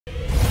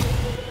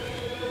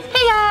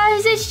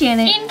it's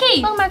Janet. And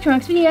Kate. Welcome back to our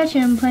next video.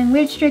 Today I'm playing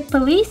Weird Strict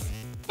Police.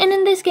 And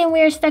in this game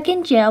we are stuck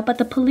in jail, but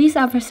the police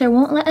officer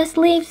won't let us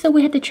leave, so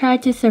we have to try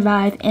to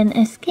survive and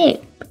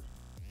escape.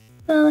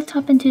 So let's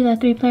hop into the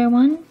 3-player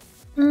one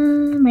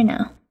right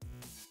now.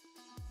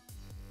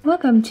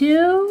 Welcome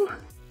to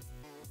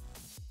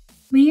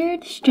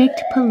Weird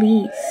Strict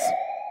Police.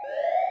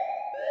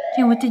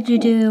 Okay, what did you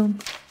do?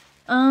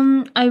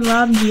 I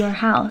robbed your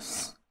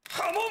house.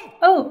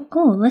 Oh,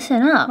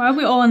 listen up. Why are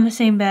we all in the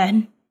same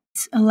bed?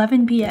 It's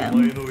 11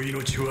 p.m.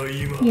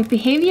 Your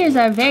behaviors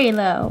are very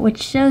low,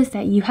 which shows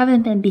that you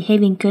haven't been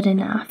behaving good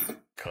enough.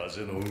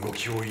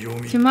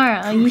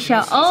 Tomorrow, you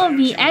shall all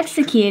be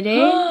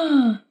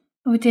executed.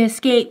 With the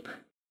escape.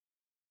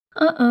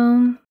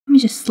 Uh-oh. Let me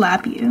just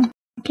slap you.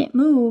 I can't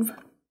move.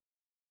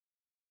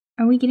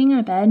 Are we getting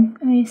out of bed,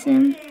 I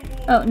assume?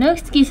 Oh, no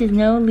excuses,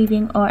 no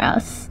leaving or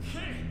else.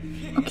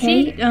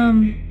 Okay. See,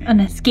 an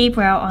escape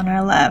route on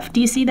our left. Do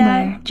you see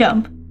that? Where?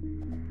 Jump.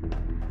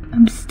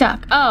 I'm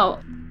stuck. Oh.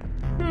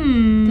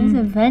 There's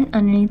a vent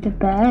underneath the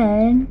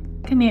bed.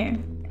 Come here.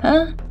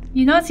 Huh?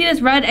 You not see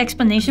this red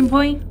exclamation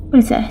point? What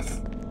is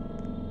this?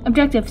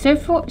 Objective,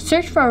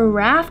 search for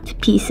raft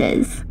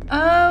pieces.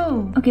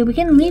 Oh. Okay, we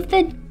can leave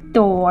the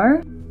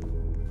door.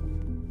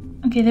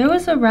 Okay, there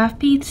was a raft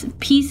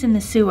piece in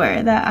the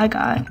sewer that I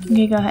got.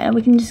 Okay, go ahead.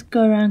 We can just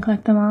go around and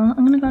collect them all.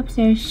 I'm gonna go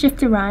upstairs, shift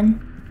to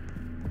run.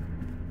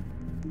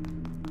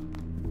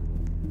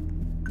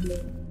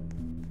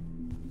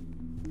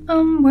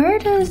 Where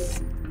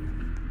does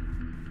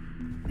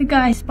the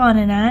guy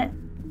spawning at?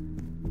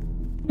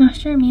 Not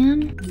sure,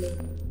 man.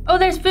 Oh,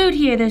 there's food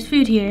here. There's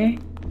food here.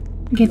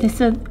 Okay,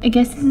 I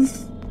guess this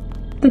is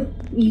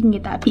you can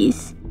get that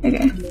piece.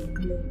 Okay.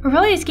 We're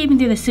probably escaping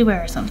through the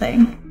sewer or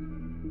something.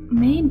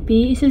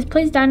 Maybe. It says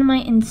place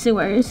dynamite in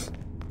sewers.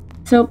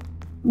 So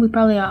we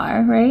probably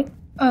are, right?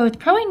 Oh, it's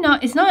probably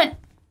not. It's not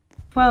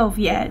 12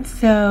 yet,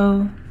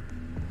 so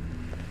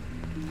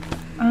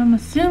I'm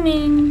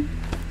assuming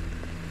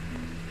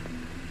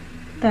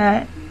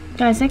that.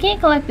 Guys, I can't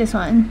collect this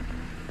one.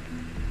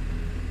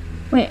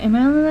 Wait, am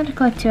I only allowed to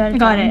collect 2 at a time? I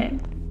got it.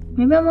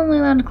 Maybe I'm only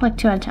allowed to collect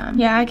 2 at a time.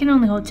 Yeah, I can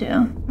only hold 2.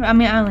 I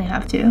mean, I only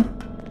have 2.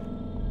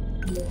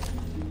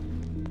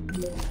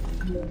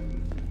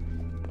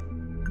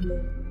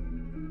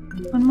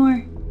 One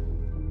more.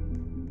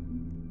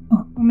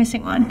 Oh, we're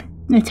missing one.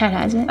 The Ted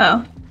has it.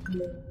 Oh.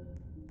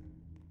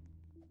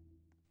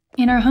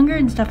 And our hunger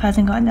and stuff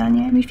hasn't gone down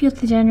yet. Refuel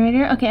the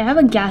generator. Okay, I have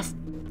a gas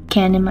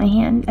can in my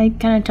hand. I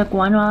kind of took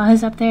one while I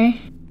was up there.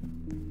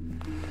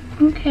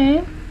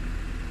 Okay.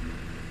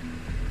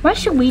 Why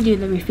should we do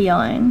the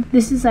refueling?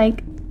 This is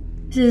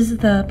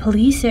the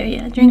police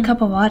area. Drink a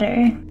cup of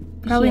water.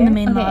 Probably in the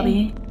main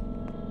lobby.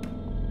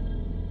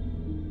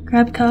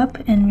 Grab cup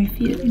and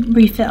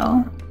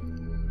refill.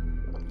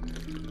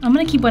 I'm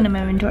gonna keep one in my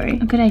inventory.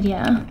 A good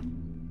idea.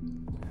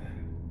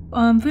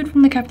 Food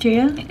from the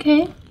cafeteria.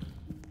 Okay.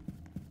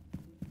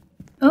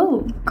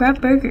 Oh,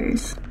 grab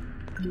burgers.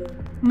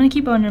 I'm gonna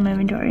keep one in my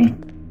inventory.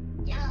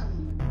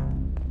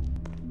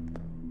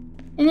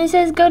 And it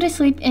says go to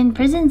sleep in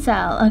prison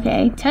cell.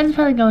 Okay, Ted's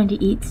probably going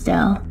to eat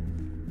still.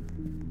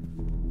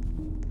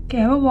 Okay,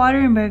 I have a water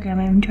and burger in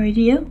my inventory.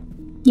 Do you?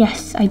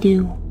 Yes, I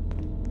do.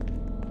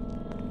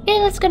 Okay,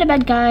 let's go to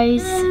bed,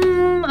 guys.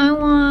 I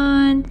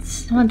want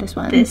this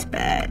one. This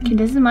bed. Okay,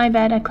 this is my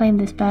bed. I claim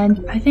this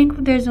bed. I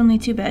think there's only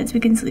 2 beds we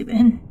can sleep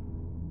in.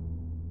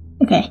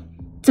 Okay.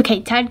 It's okay.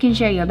 Ted can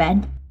share your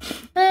bed.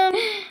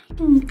 You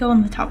can go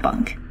on the top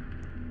bunk.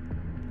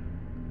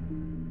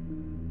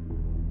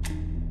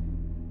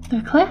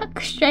 The clock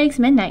strikes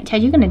midnight.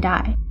 Ted, you're gonna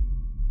die.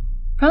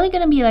 Probably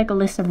gonna be like a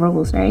list of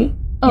rules, right?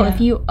 Oh, Yeah.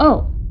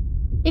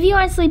 If you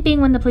aren't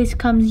sleeping when the police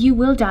comes, you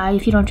will die.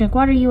 If you don't drink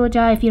water, you will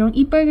die. If you don't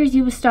eat burgers,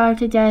 you will starve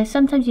to death.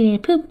 Sometimes you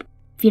need to poop.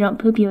 If you don't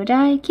poop, you will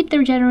die. Keep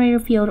the generator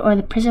fueled or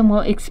the prison will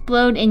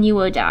explode and you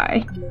will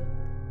die.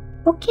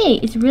 Okay,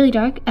 it's really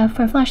dark. F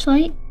for a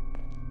flashlight.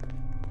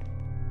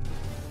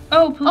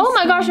 Oh, please. Oh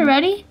my gosh,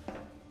 already?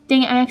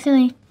 Dang it, I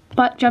accidentally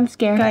bought jump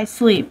scare. Guys,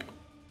 sleep.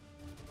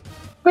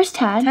 Where's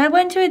Tad? Tad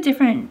went to a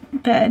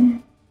different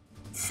bed.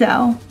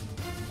 Cell.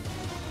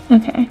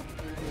 Okay.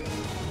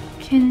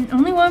 Can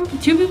only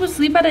 2 people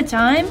sleep at a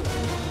time?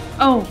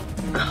 Oh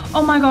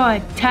my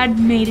god. Tad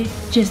made it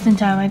just in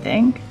time, I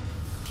think.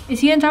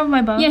 Is he on top of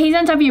my bunk? Yeah, he's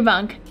on top of your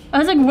bunk. I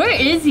was like, where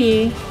is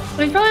he?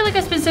 There's probably like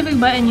a specific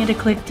button you had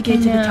to click to get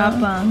to the top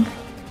bunk.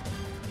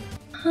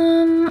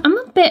 I'm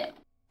a bit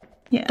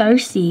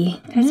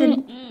thirsty. I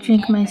should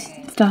drink my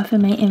stuff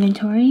in my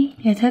inventory.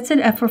 Yeah, Ted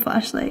said F for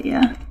flashlight,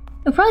 yeah.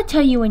 It'll probably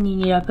tell you when you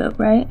need a poop,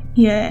 right?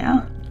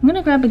 Yeah. I'm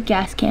gonna grab a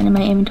gas can in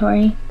my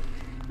inventory.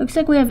 Looks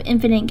like we have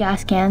infinite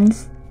gas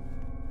cans.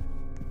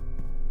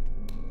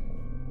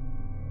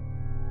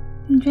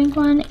 Drink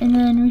one and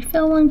then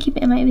refill one, keep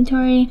it in my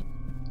inventory.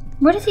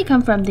 Where does he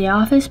come from? The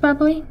office,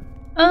 probably?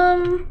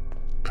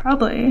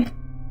 Probably.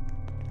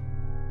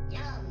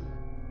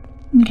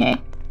 Okay.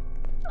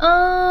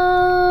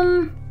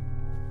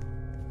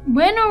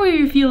 When are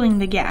we refueling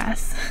the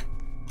gas?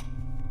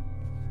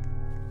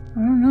 I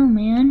don't know,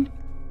 man.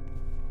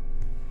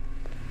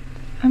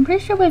 I'm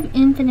pretty sure we have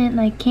infinite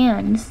like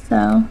cans,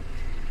 so.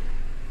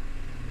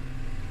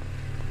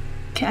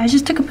 Okay, I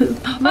just took a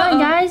poop. Come on,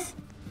 guys.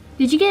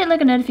 Did you get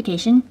like a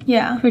notification?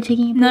 Yeah. For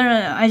taking a poop?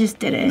 No. I just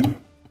did it.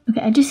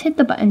 Okay, I just hit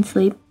the button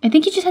sleep. I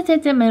think you just have to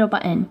hit the middle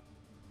button.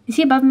 Is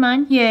he above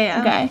mine?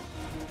 Yeah. Okay.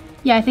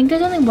 Yeah, I think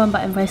there's only one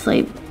button for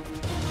sleep.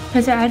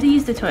 Because I had to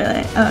use the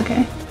toilet. Oh,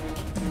 okay.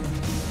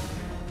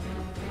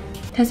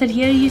 Tess said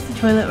he had to use the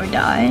toilet or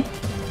die.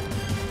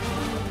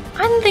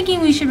 I'm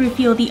thinking we should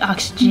refuel the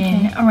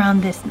oxygen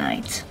around this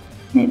night.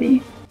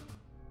 Maybe.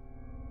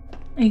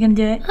 Are you gonna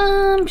do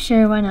it?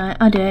 Sure, why not?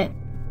 I'll do it.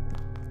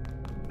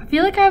 I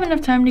feel like I have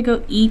enough time to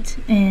go eat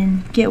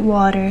and get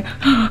water.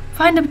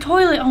 Find a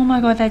toilet! Oh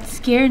my god, that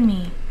scared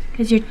me.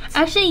 Because you're...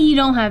 Actually, you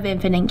don't have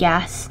infinite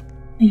gas.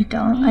 You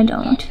don't? I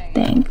don't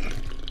think.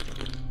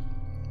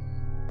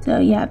 So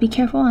yeah, be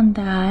careful on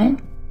that.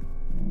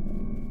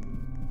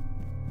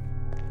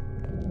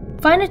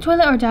 Find a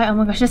toilet or die. Oh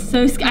my gosh, that's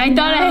so scary. I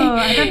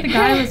thought the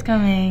guy was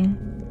coming.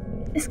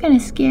 It's kind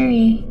of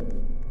scary.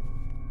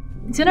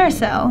 It's in our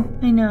cell.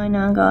 I know,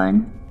 I'm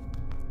going.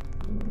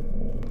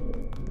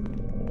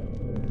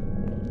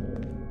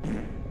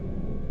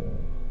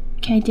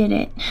 Okay, I did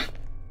it.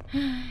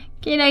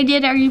 Kid, I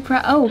did it. Are you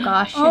proud? Oh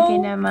gosh. Okay,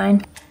 never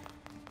mind.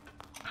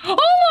 Oh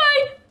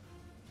my!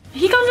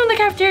 He comes from the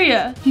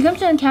cafeteria. He comes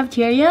from the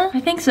cafeteria? I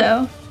think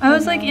so. I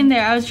was like in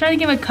there. I was trying to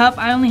give a cup.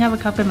 I only have a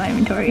cup in my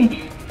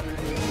inventory.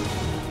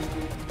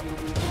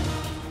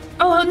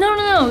 Oh,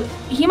 no.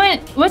 He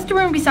might... What's the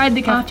room beside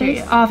the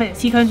cafeteria?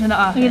 Office. He comes from the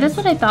office. Okay, that's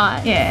what I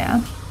thought.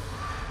 Yeah.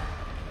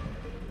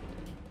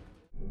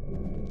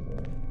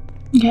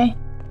 Okay.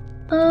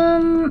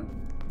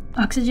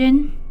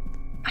 Oxygen?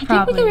 I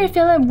think we can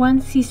refill it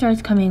once he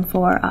starts coming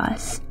for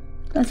us.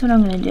 That's what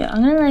I'm gonna do.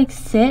 I'm gonna like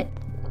sit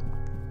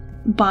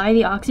by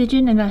the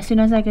oxygen, and as soon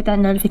as I get that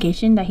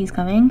notification that he's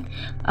coming,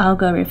 I'll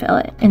go refill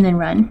it and then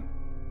run.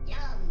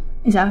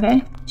 Is that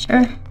okay?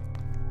 Sure.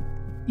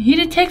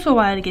 It takes a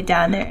while to get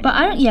down there. But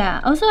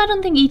also I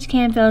don't think each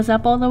can fills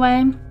up all the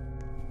way.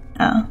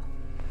 Oh.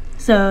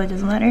 So it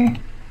doesn't matter.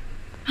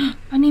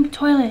 I need a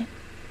toilet.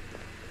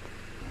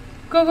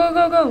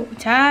 Go.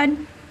 Tad.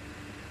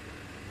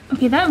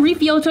 Okay, that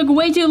refuel took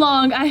way too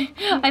long. I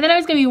thought it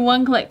was gonna be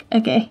one click.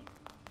 Okay,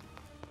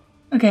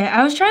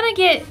 I was trying to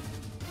get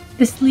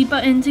the sleep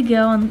button to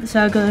go on,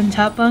 so I'll go in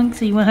top bunk,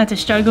 so you won't have to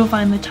struggle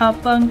find the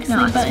top bunk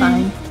sleep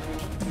button. Fine.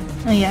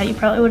 Oh yeah, you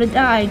probably would have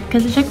died,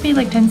 because it took me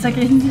like 10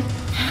 seconds.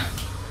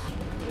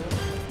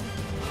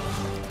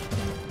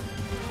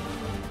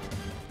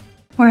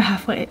 We're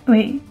halfway.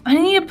 Wait, I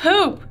need a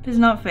poop. It's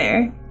not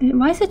fair.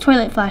 Why is the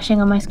toilet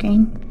flashing on my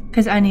screen?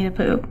 Because I need a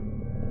poop.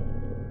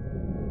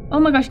 Oh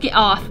my gosh, get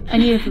off. I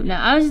need a poop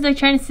now. I was just like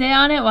trying to sit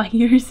on it while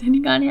you were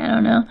sitting on it. I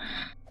don't know.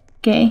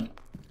 Okay.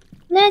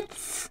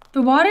 Let's...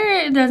 The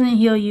water doesn't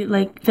heal you,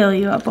 like fill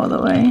you up all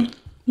the way.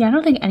 Yeah, I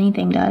don't think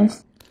anything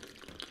does.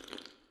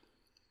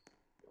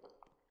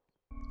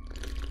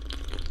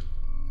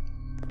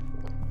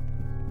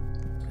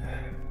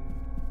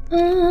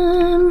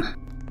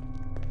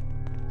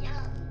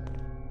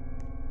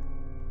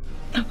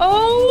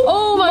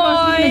 Oh my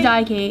gosh, we're gonna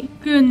die,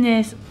 Kate.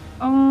 Goodness.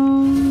 Oh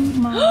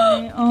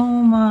my.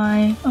 Oh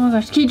my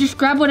gosh. Kate, just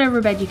grab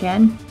whatever bed you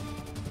can.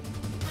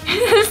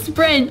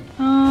 Sprint.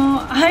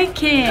 Oh, I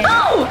can't.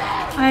 No!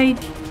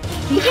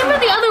 He came from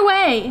the other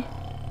way.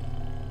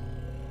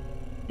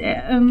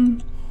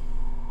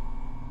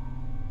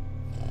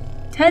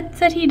 Ted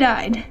said he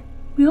died.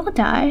 We all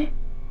die.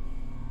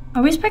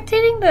 Are we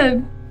spectating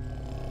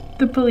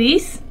the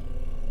police?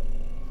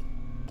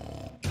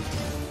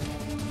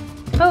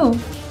 Oh.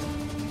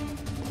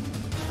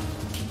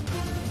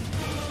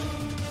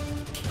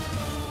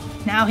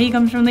 Now he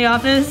comes from the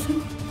office.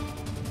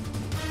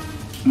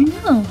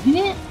 No, he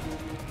didn't.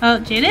 Oh,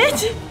 did it?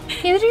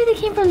 He literally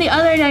came from the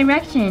other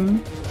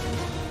direction.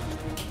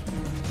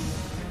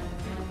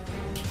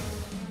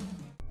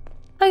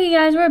 Okay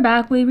guys, we're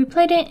back. We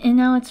replayed it and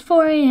now it's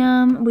 4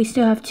 a.m. We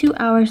still have 2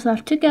 hours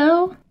left to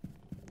go.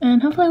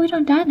 And hopefully we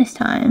don't die this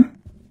time.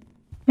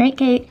 Right,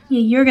 Kate?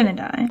 Yeah, you're gonna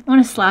die. I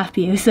want to slap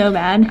you so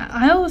bad.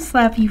 I'll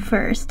slap you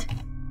first.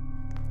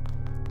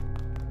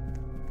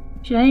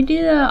 Should I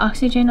do the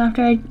oxygen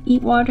after I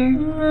eat water?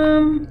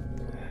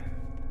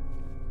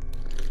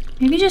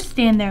 Maybe just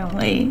stand there and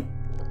wait.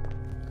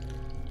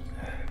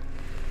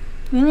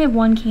 We only have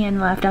 1 can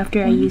left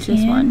after I use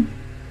this one.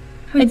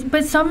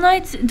 But some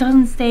nights it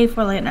doesn't stay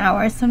for like an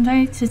hour. Some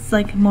nights it's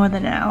like more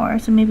than an hour,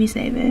 so maybe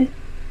save it.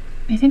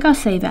 I think I'll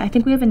save it. I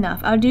think we have enough.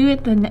 I'll do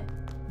it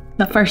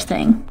the first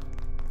thing.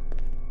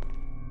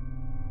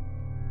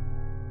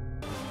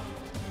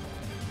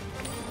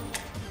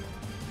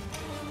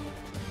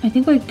 I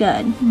think we're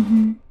good.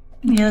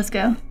 Yeah, let's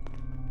go.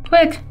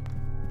 Quick!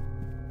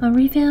 I'll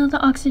refill the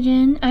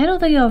oxygen. I don't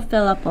think it'll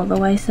fill up all the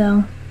way,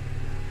 so...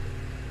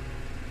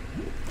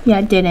 Yeah,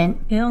 it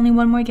didn't. Okay, only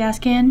 1 more gas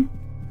can?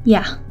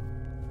 Yeah.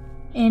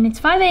 And it's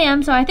 5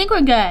 a.m., so I think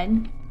we're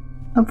good.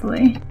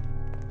 Hopefully.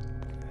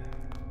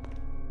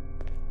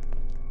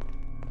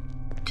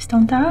 Just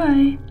don't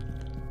die.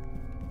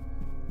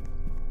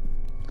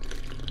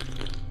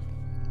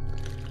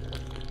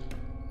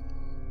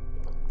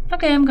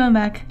 Okay, I'm going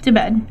back to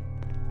bed.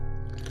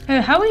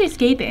 How are we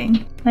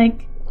escaping?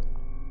 Like,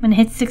 when it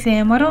hits 6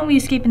 a.m., why don't we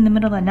escape in the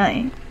middle of the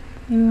night?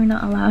 Maybe we're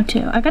not allowed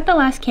to. I got the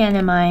last can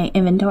in my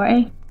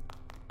inventory.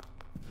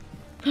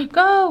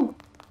 Go!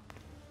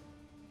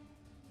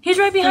 He's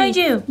right behind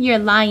you! You're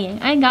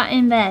lying. I got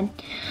in bed.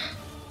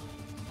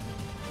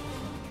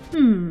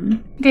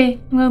 Okay,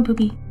 I'm going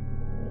poopy.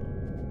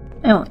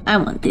 I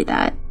won't do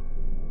that.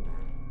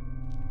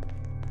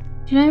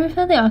 Should I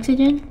refill the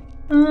oxygen?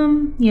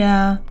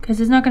 Yeah, because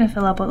it's not gonna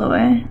fill up all the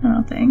way, I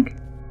don't think.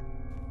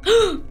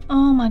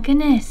 Oh my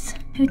goodness,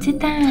 who did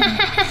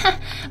that?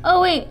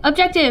 Oh wait,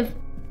 objective!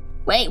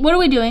 Wait, what are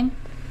we doing?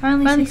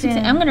 Finally 6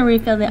 a.m. I'm gonna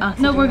refill the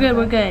oxygen. No, we're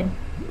good.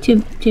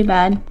 Too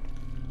bad.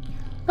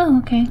 Oh,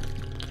 okay.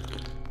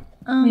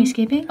 Are we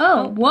escaping?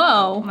 Oh,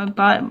 whoa! My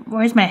butt,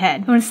 where's my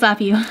head? I'm gonna slap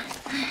you.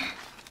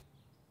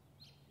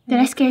 Did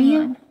I scare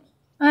you?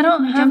 I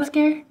don't have Jump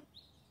scare?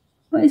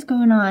 What is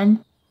going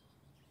on?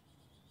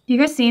 Do you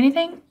guys see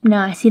anything? No,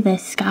 I see the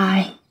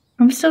sky.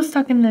 I'm still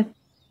stuck in the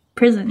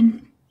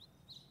prison.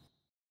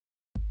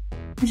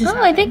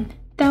 I think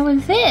that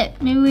was it.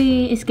 Maybe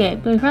we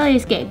escaped, but we probably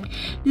escaped.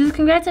 This is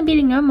congrats on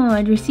beating normal.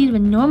 I'd received a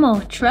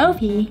normal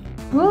trophy.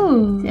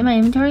 Ooh. Is it in my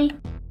inventory?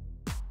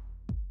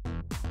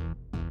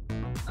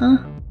 Huh?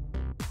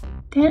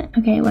 Damn it.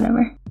 Okay,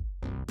 whatever.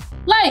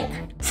 Like!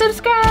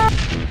 Subscribe!